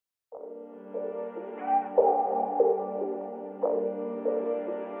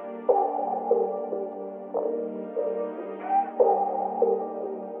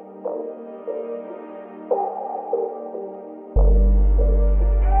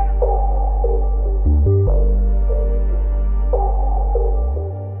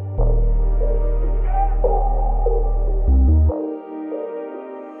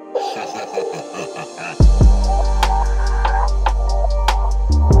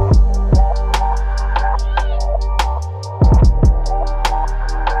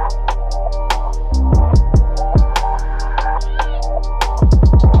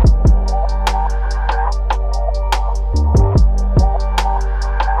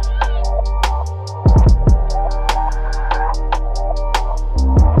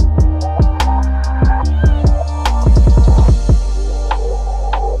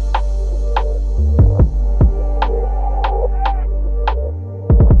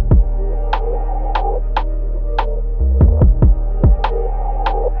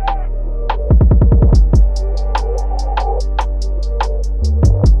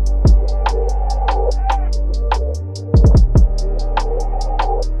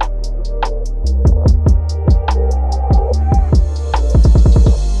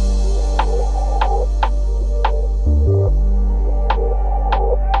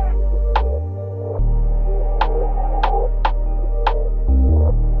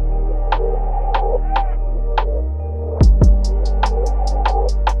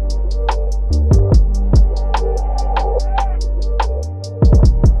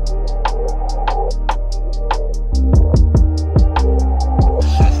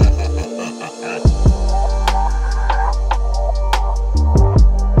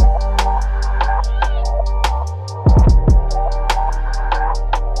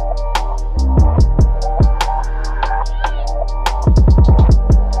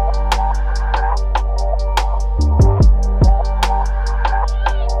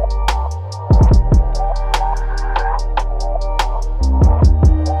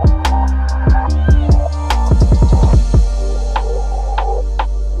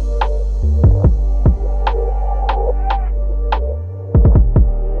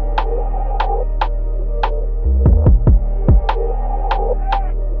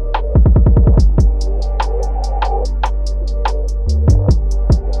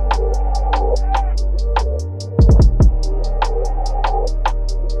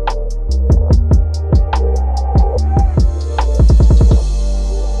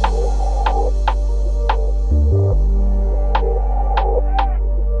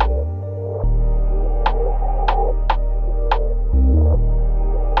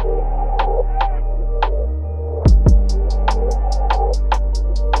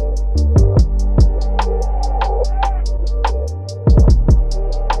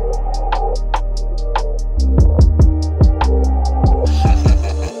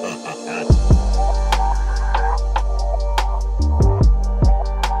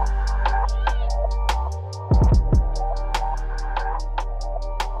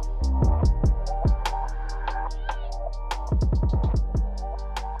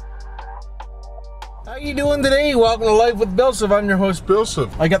you doing today? Welcome to Life with BillSiff. I'm your host,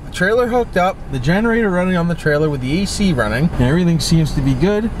 BillSiff. I got the trailer hooked up, the generator running on the trailer with the AC running, and everything seems to be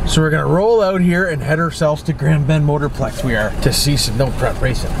good. So we're gonna roll out here and head ourselves to Grand Bend MotorPlex. We are to see some NoPrep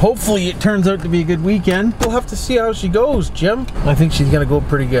racing. Hopefully it turns out to be a good weekend. We'll have to see how she goes, Jim. I think she's gonna go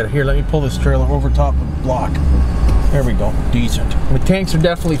pretty good. Here, let me pull this trailer over top of the block. There we go, decent. The tanks are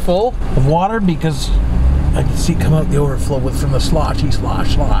definitely full of water because I can see it come out the overflow from the sloshy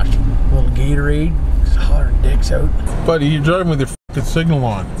slosh. Little Gatorade, hollering dicks out. Buddy, you're driving with your fucking signal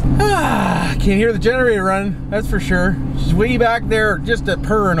on. Ah, can't hear the generator run, that's for sure. She's way back there, just a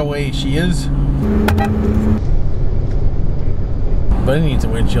purring away, she is. But it needs a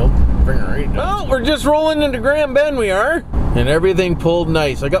windshield. Bring her right down. Oh, we're just rolling into Grand Bend, we are. And everything pulled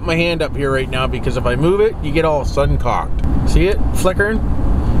nice. I got my hand up here right now because if I move it, you get all sudden cocked. See it flickering?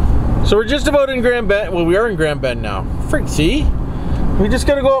 So we're just about in Grand Bend. Well, we are in Grand Bend now. Frick, see? We just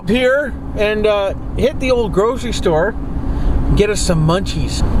gotta go up here and hit the old grocery store and get us some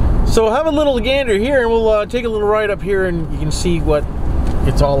munchies. So have a little gander here and we'll take a little ride up here and you can see what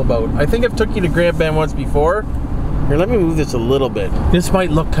it's all about. I think I've took you to Grand Bend once before. Here, let me move this a little bit. This might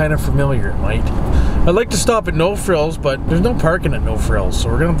look kind of familiar, it might. I'd like to stop at No Frills, but there's no parking at No Frills, so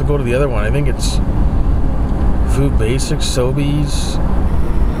we're gonna have to go to the other one. I think it's Food Basics, Sobeys.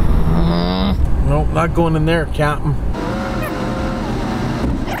 Nope, not going in there, Captain.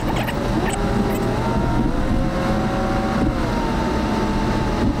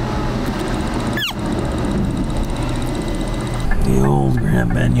 The old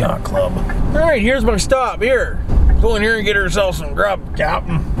Grand Bend Yacht Club. All right, here's my stop here. Go in here and get ourselves some grub,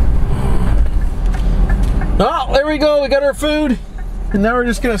 Captain. Oh, there we go, we got our food. And now we're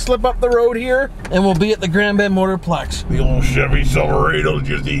just gonna slip up the road here and we'll be at the Grand Bend MotorPlex. The old Chevy Silverado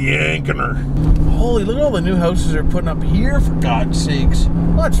just a yanking her. Holy, look at all the new houses they're putting up here, for God's sakes.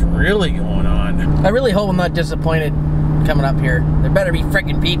 What's really going on? I really hope I'm not disappointed coming up here. There better be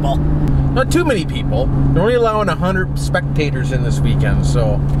freaking people. Not too many people. They're only allowing 100 spectators in this weekend,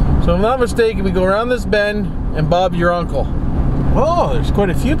 so if I'm not mistaken, we go around this bend and Bob your uncle. Oh, there's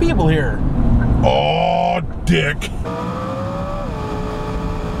quite a few people here. Oh, dick.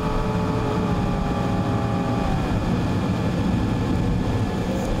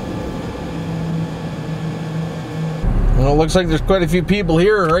 Well, it looks like there's quite a few people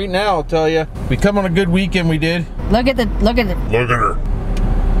here right now, I'll tell you. We come on a good weekend, we did. Look at her.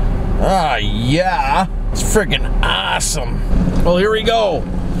 Ah, yeah. It's freaking awesome. Well, here we go.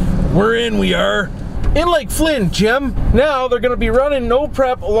 We're in, we are. In Lake Flynn, Jim. Now they're gonna be running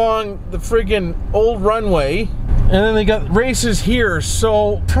NoPrep along the friggin' old runway. And then they got races here,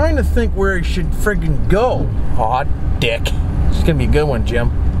 so trying to think where I should friggin' go. Aw, dick. It's gonna be a good one,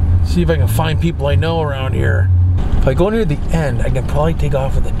 Jim. See if I can find people I know around here. If I go near the end, I can probably take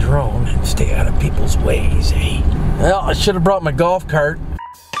off with a drone and stay out of people's ways, eh? Well, I should have brought my golf cart.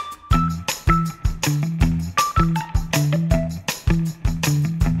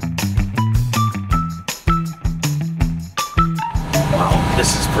 Wow,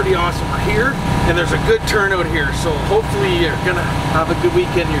 this is pretty awesome. We're here, and there's a good turnout here, so hopefully you're gonna have a good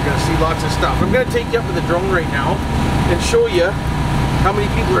weekend. You're gonna see lots of stuff. I'm gonna take you up with the drone right now and show you how many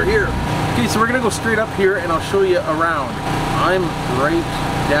people are here. Okay, so we're gonna go straight up here and I'll show you around. I'm right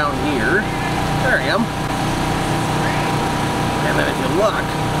down here. There I am. And then if you look,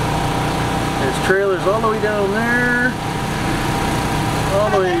 there's trailers all the way down there,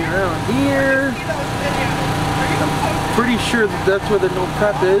 all the way around here. I'm pretty sure that's where the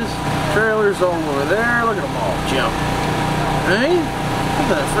NoPrep is. Trailers all over there. Look at them all jump. Hey?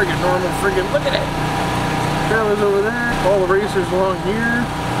 Look at that friggin' normal friggin', look at it. Trailers over there. All the racers along here.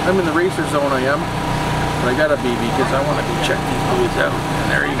 I'm in the racer zone, I am. But I gotta be because I want to go check these boys out. And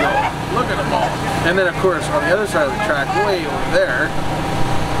there you go. Look at them all. And then, of course, on the other side of the track, way over there,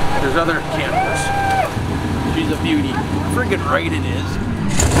 there's other campers. She's a beauty. Friggin' right it is.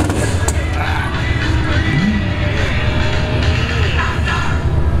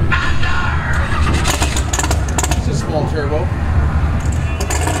 It's a small turbo.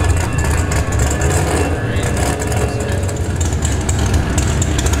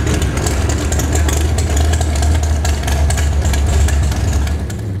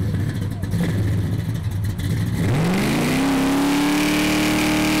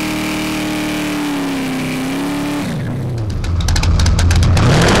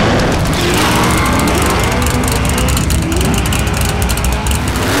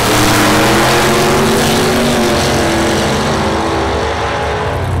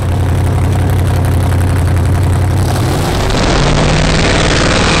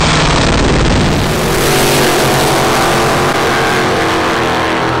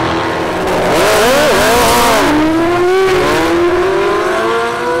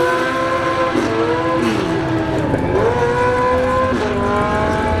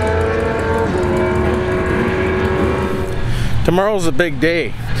 Tomorrow's a big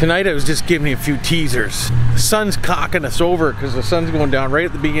day. Tonight I was just giving you a few teasers. The sun's cocking us over because the sun's going down right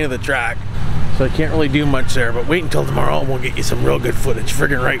at the beginning of the track. So I can't really do much there, but wait until tomorrow and we'll get you some real good footage.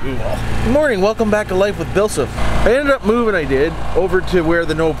 Friggin' right we will. Good morning, welcome back to Life with BillSiff. I ended up moving, over to where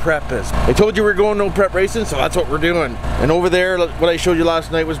the NoPrep is. I told you we were going NoPrep racing, so that's what we're doing. And over there, what I showed you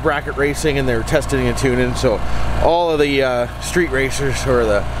last night was bracket racing, and they were testing and tuning, so all of the street racers or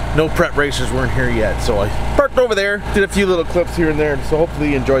the NoPrep racers weren't here yet. So I parked over there, did a few little clips here and there, so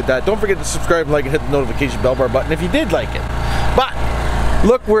hopefully you enjoyed that. Don't forget to subscribe, like, and hit the notification bell bar button if you did like it. But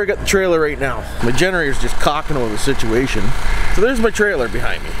look where I got the trailer right now. My generator's just cocking over the situation. So there's my trailer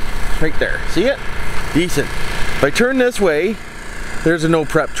behind me, right there. See it? Decent. If I turn this way, there's a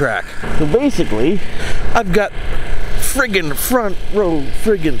NoPrep track. So basically, I've got friggin' front row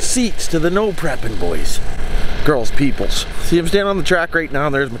friggin' seats to the NoPrepping boys. Girls, peoples. See, I'm standing on the track right now,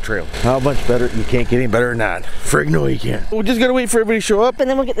 and there's my trailer. How much better? You can't get any better than that. Frig, no you can't. We're just gonna wait for everybody to show up. And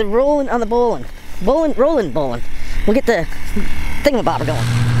then we'll get the rolling on the bowling. Rolling bowling. We'll get the thingamabobber going.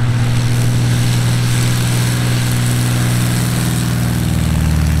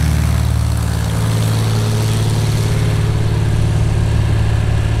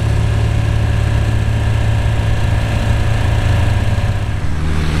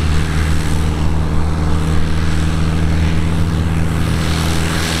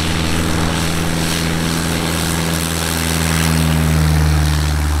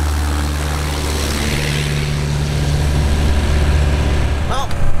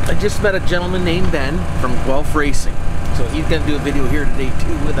 I just met a gentleman named Ben from GuelphRacing. So he's gonna do a video here today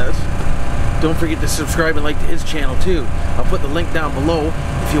too with us. Don't forget to subscribe and like to his channel too. I'll put the link down below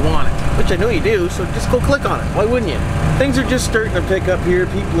if you want it, which I know you do, so just go click on it. Why wouldn't you? Things are just starting to pick up here.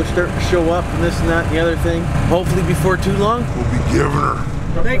 People are starting to show up and this and that and the other thing. Hopefully before too long. We'll be giving her.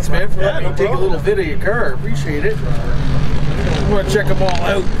 Thanks, man, for letting me take a little video of your car. I appreciate it. I want to check them all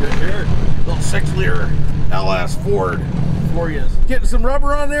out. Here, little 6-liter LS Ford for you. Getting some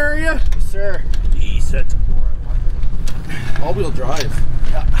rubber on there, are you? Yes, sir. Decent. All-wheel drive.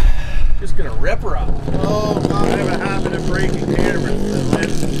 Yeah. Just gonna rip her up. Oh, God, I have a habit of breaking cameras.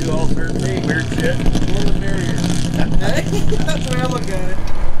 That's to do all sorts of weird shit. More the merrier. That's the way I look at it.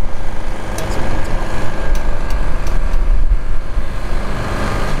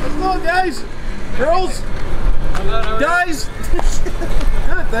 Let's go, guys. Girls. Guys.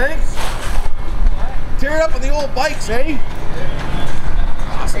 Good, thanks. Tear it up with the old bikes, eh?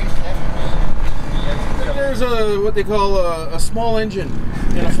 Awesome. There's a what they call a small engine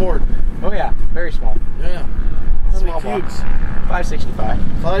in a Ford. Oh yeah, very small. Yeah. Small box. 565.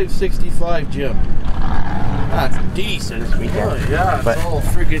 565, Jim. That's decent. Oh yeah, it's all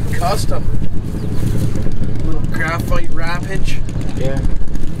freaking custom. Little graphite wrap hitch. Yeah.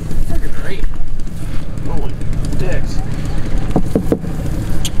 Freaking great. Holy dicks.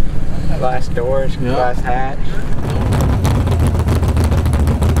 Glass doors, Yeah. glass hatch.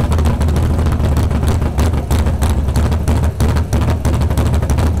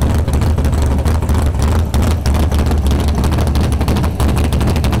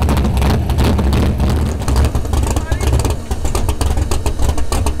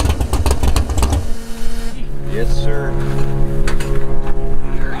 Yes, sir.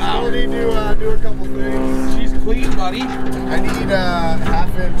 I need to do a couple things. She's clean, buddy. I need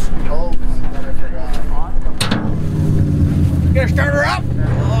half-inch hose that I forgot. You gonna start her up?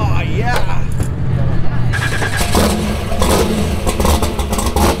 Oh yeah.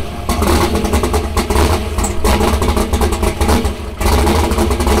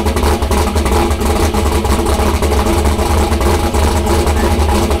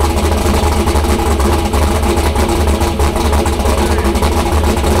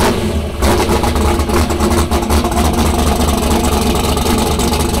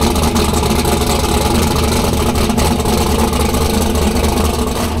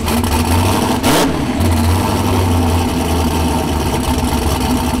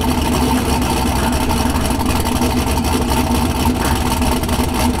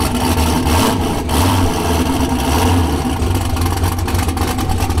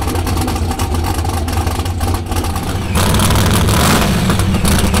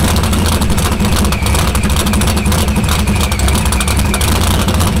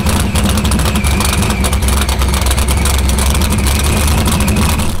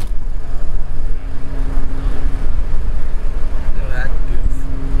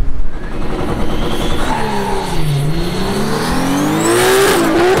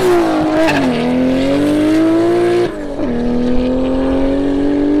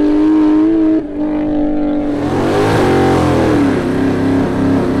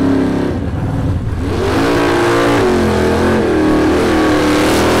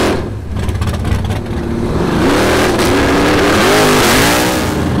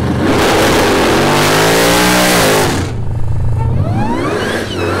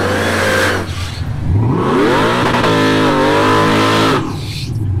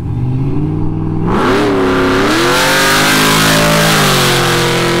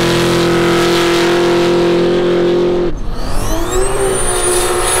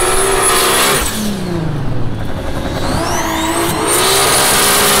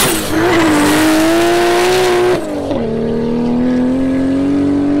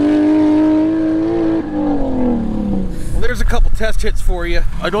 stats for you.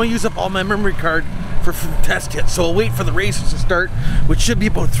 I don't use up all my memory card for test hits, so I'll wait for the races to start, which should be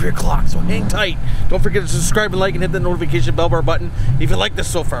about 3 o'clock, so hang tight. Don't forget to subscribe and like and hit the notification bell bar button if you like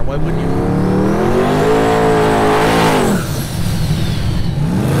this so far. Why wouldn't you?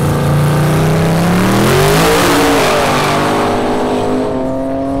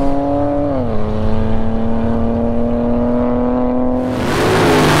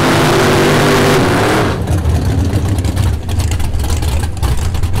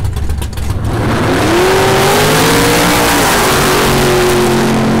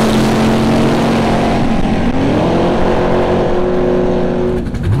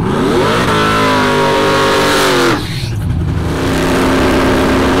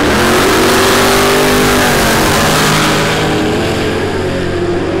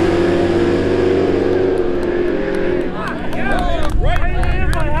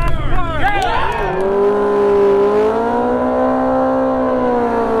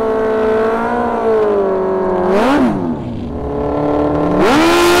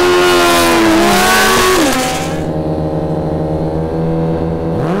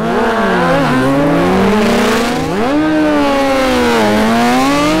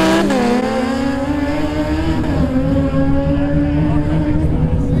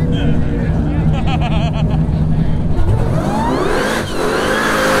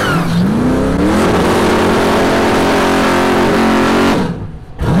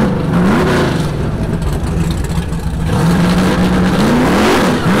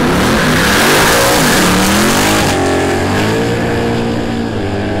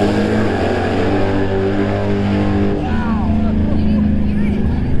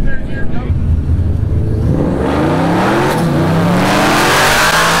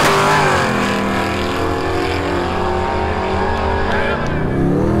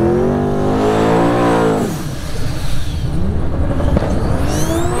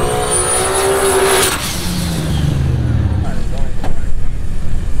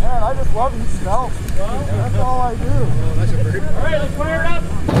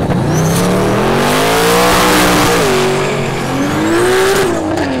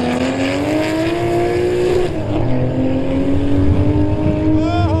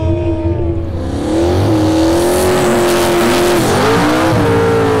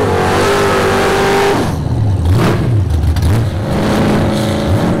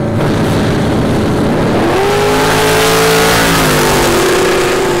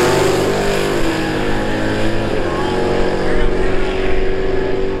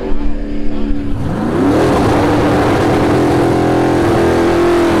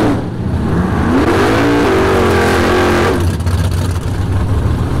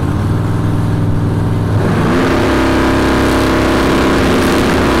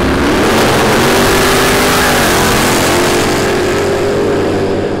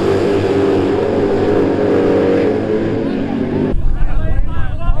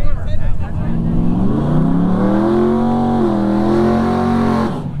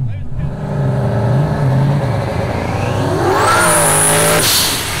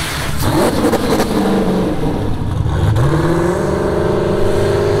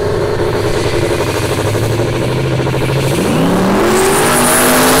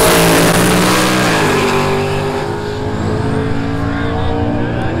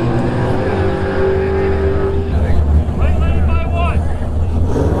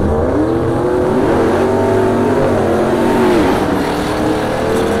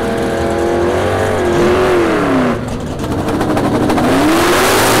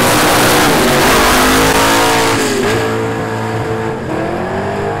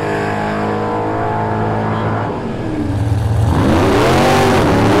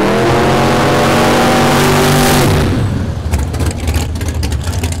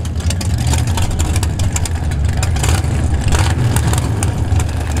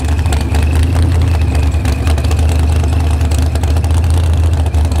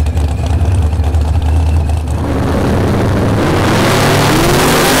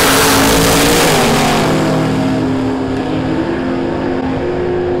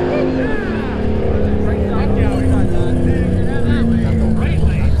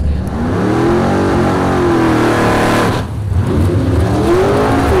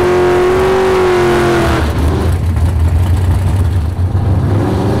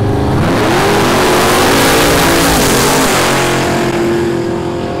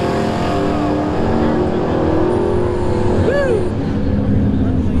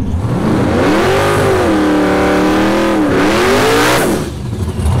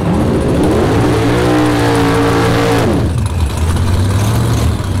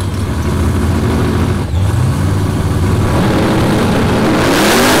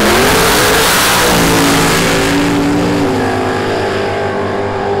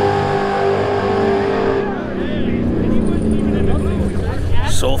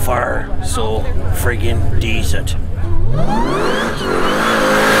 release it.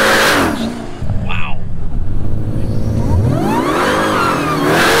 Wow.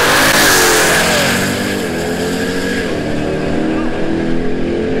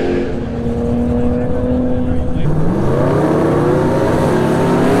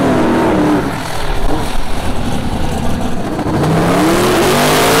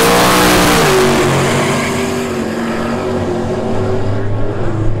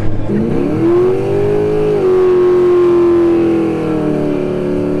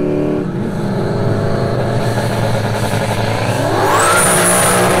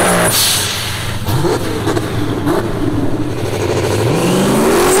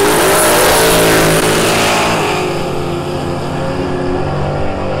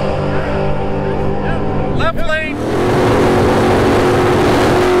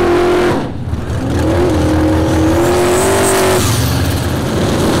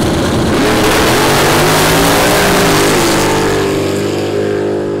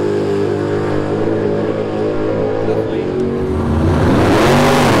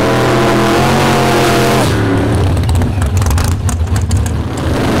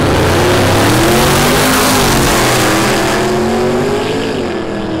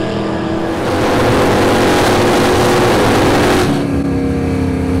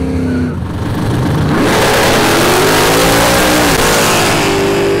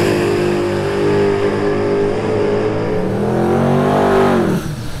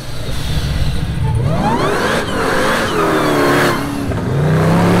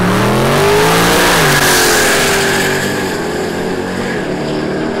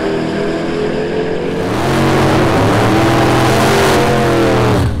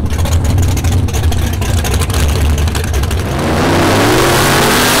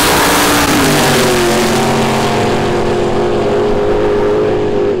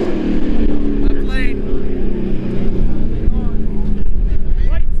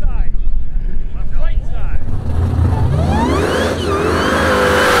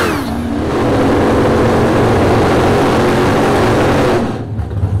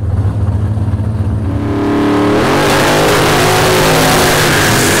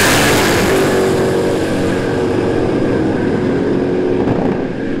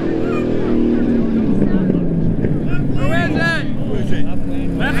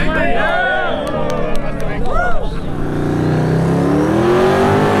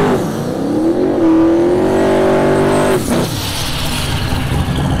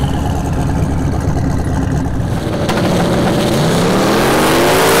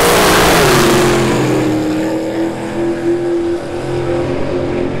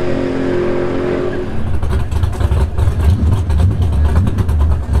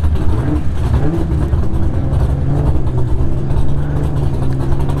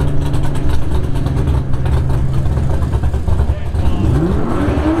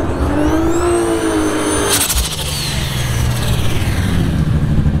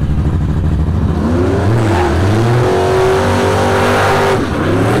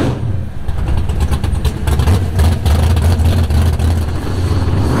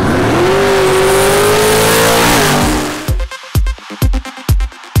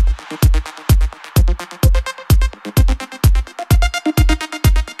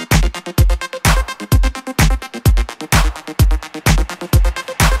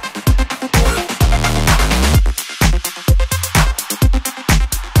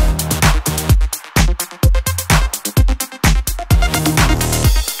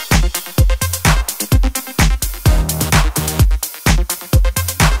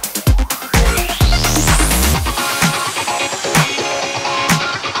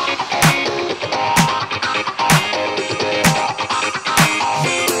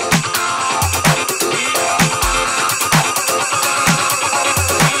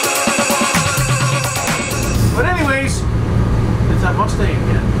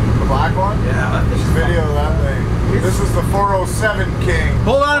 This is the 407 King.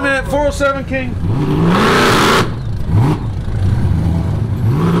 Hold on a minute, 407 King.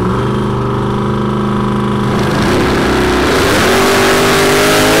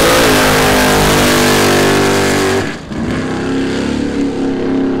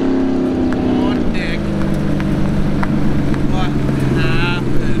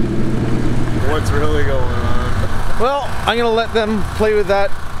 What's really going on? Well, I'm gonna let them play with that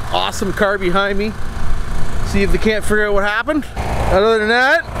awesome car behind me. See if they can't figure out what happened. Other than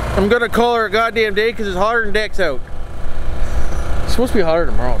that, I'm gonna call her a goddamn day because it's hotter than dicks out. It's supposed to be hotter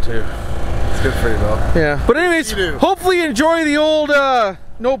tomorrow too. It's good for you, though. Yeah. But anyways, You do. hopefully enjoy the old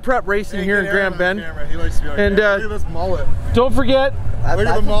NoPrep racing here in Grand Bend. He likes to be on And, camera. Look at this mullet. Don't forget, Look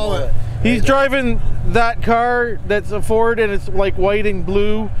at the mullet. he's driving that car that's a Ford and it's like white and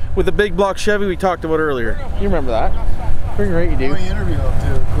blue with a big block Chevy we talked about earlier. You remember that? Bring right, you do. Let me interview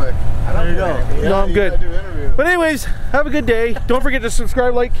him too, quick. There you go. Yeah, No, I'm you good. gotta do interview. But anyways, have a good day. Don't forget to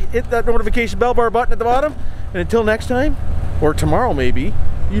subscribe, like, hit that notification bell bar button at the bottom. And until next time, or tomorrow maybe,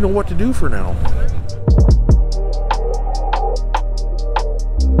 you know what to do for now.